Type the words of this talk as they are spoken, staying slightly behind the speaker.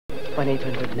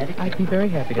1-800-MEDIC. I'd be very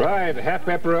happy to. Right, half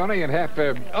pepperoni and half...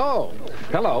 oh,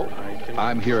 hello.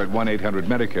 I'm here at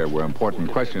 1-800-Medicare, where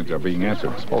important questions are being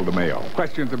answered. Hold the mail.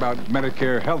 Questions about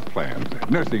Medicare health plans,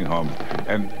 nursing homes,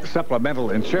 and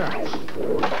supplemental insurance.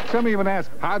 Some even ask,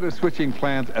 how does switching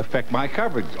plans affect my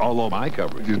coverage? Although my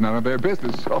coverage is none of their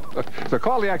business. So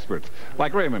call the experts,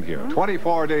 like Raymond here,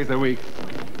 24 days a week,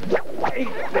 8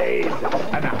 days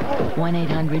an hour.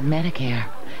 1-800-Medicare,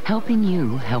 helping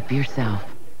you help yourself.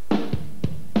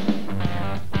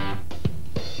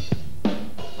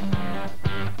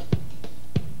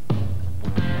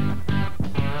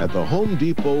 At the Home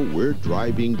Depot, we're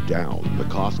driving down the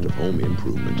cost of home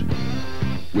improvement.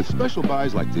 With special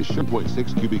buys like this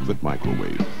 7.6 cubic foot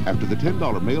microwave, after the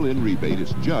 $10 mail-in rebate,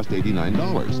 it's just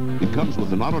 $89. It comes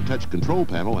with an auto-touch control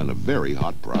panel and a very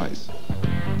hot price.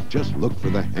 Just look for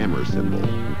the hammer symbol.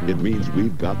 It means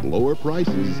we've got lower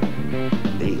prices.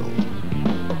 Nailed.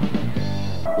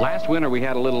 Last winter, we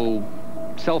had a little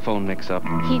cell phone mix-up.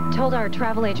 He told our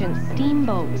travel agent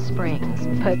Steamboat Springs,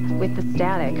 but with the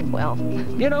static, well...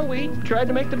 You know, we tried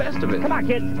to make the best of it. Come on,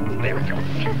 kids. There we go.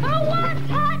 Who wants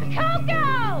hot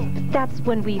cocoa? That's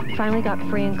when we finally got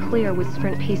free and clear with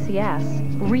Sprint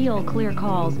PCS. Real clear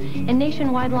calls, and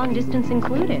nationwide long distance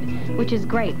included, which is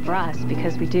great for us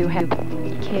because we do have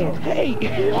kids. Hey!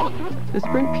 The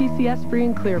Sprint PCS free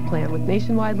and clear plan with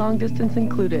nationwide long distance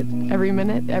included. Every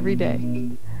minute, every day.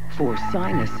 For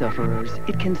sinus sufferers,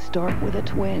 it can start with a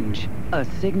twinge, a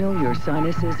signal your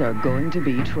sinuses are going to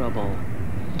be trouble.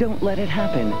 Don't let it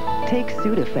happen. Take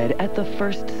Sudafed at the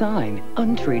first sign.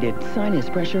 Untreated sinus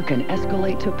pressure can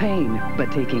escalate to pain,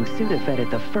 but taking Sudafed at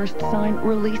the first sign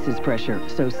releases pressure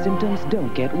so symptoms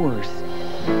don't get worse.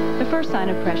 The first sign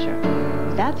of pressure.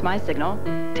 That's my signal.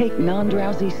 Take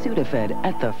non-drowsy Sudafed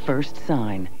at the first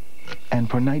sign. And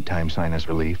for nighttime sinus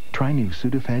relief, try new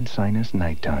Sudafed Sinus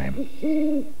Nighttime.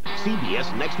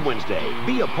 CBS next Wednesday.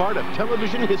 Be a part of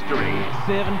television history.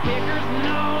 7 kickers,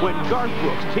 no! When Garth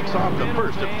Brooks kicks off the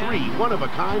first of 3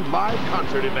 one-of-a-kind live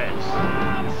concert events.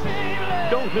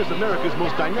 Don't miss America's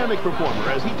most dynamic performer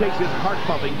as he takes his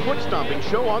heart-pumping, foot-stomping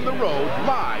show on the road,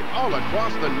 live all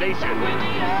across the nation.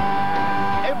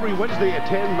 Every Wednesday at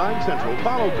 10, 9 Central,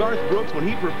 follow Garth Brooks when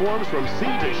he performs from sea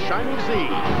to shining sea.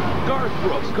 Garth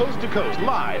Brooks, Coast to Coast,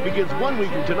 live, begins 1 week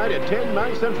from tonight at 10,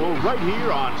 9 Central, right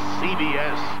here on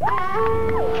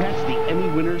CBS. Catch the Emmy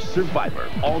winner Survivor.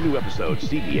 All new episodes,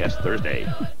 CBS Thursday.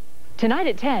 Tonight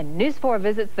at 10, News 4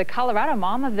 visits the Colorado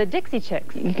mom of the Dixie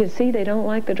Chicks. You can see they don't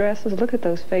like the dresses. Look at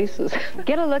those faces.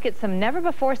 Get a look at some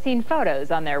never-before-seen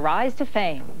photos on their rise to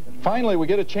fame. Finally, we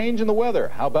get a change in the weather.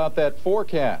 How about that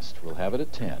forecast? We'll have it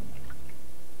at 10.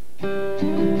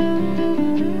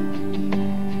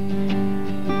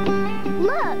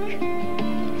 Look!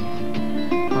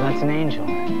 Well, that's an angel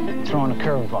throwing a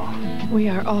curveball. We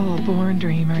are all born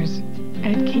dreamers.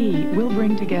 At Key, we'll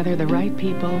bring together the right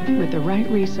people with the right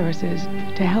resources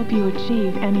to help you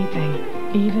achieve anything,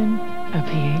 even a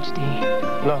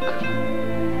PhD. Look.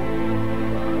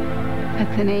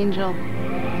 That's an angel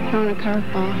throwing a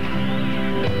curveball.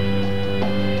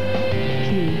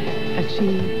 Key,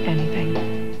 achieve anything.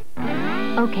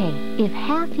 Okay, if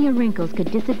half your wrinkles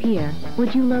could disappear,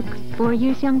 would you look 4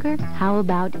 years younger? How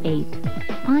about 8?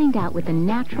 Find out with the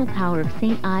natural power of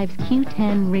St. Ives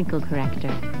Q10 Wrinkle Corrector.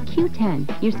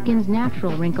 Q10, your skin's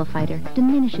natural wrinkle fighter,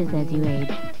 diminishes as you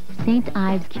age. St.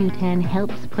 Ives Q10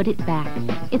 helps put it back.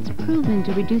 It's proven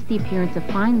to reduce the appearance of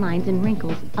fine lines and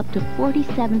wrinkles up to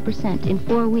 47% in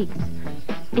 4 weeks.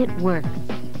 It works.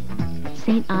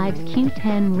 St. Ives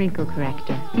Q10 Wrinkle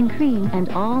Corrector in cream and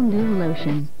all new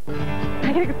lotion.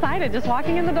 I get excited just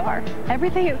walking in the door.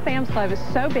 Everything at Sam's Club is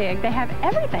so big, they have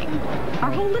everything.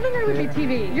 Our whole living room would be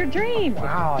TV. Your dream.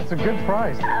 Wow, it's a good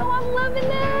price. Oh, I'm loving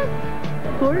this.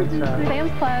 Gorgeous.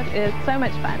 Sam's Club is so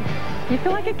much fun. You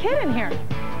feel like a kid in here.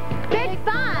 Big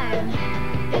fun!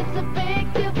 It's a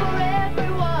big deal for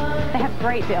everyone. They have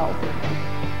great deals.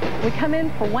 We come in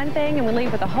for one thing and we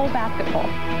leave with a whole basket full.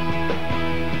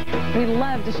 We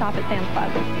love to shop at Sam's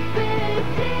Club.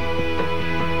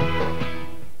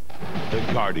 The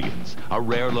Guardians, a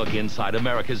rare look inside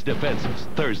America's defenses.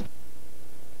 Thursday.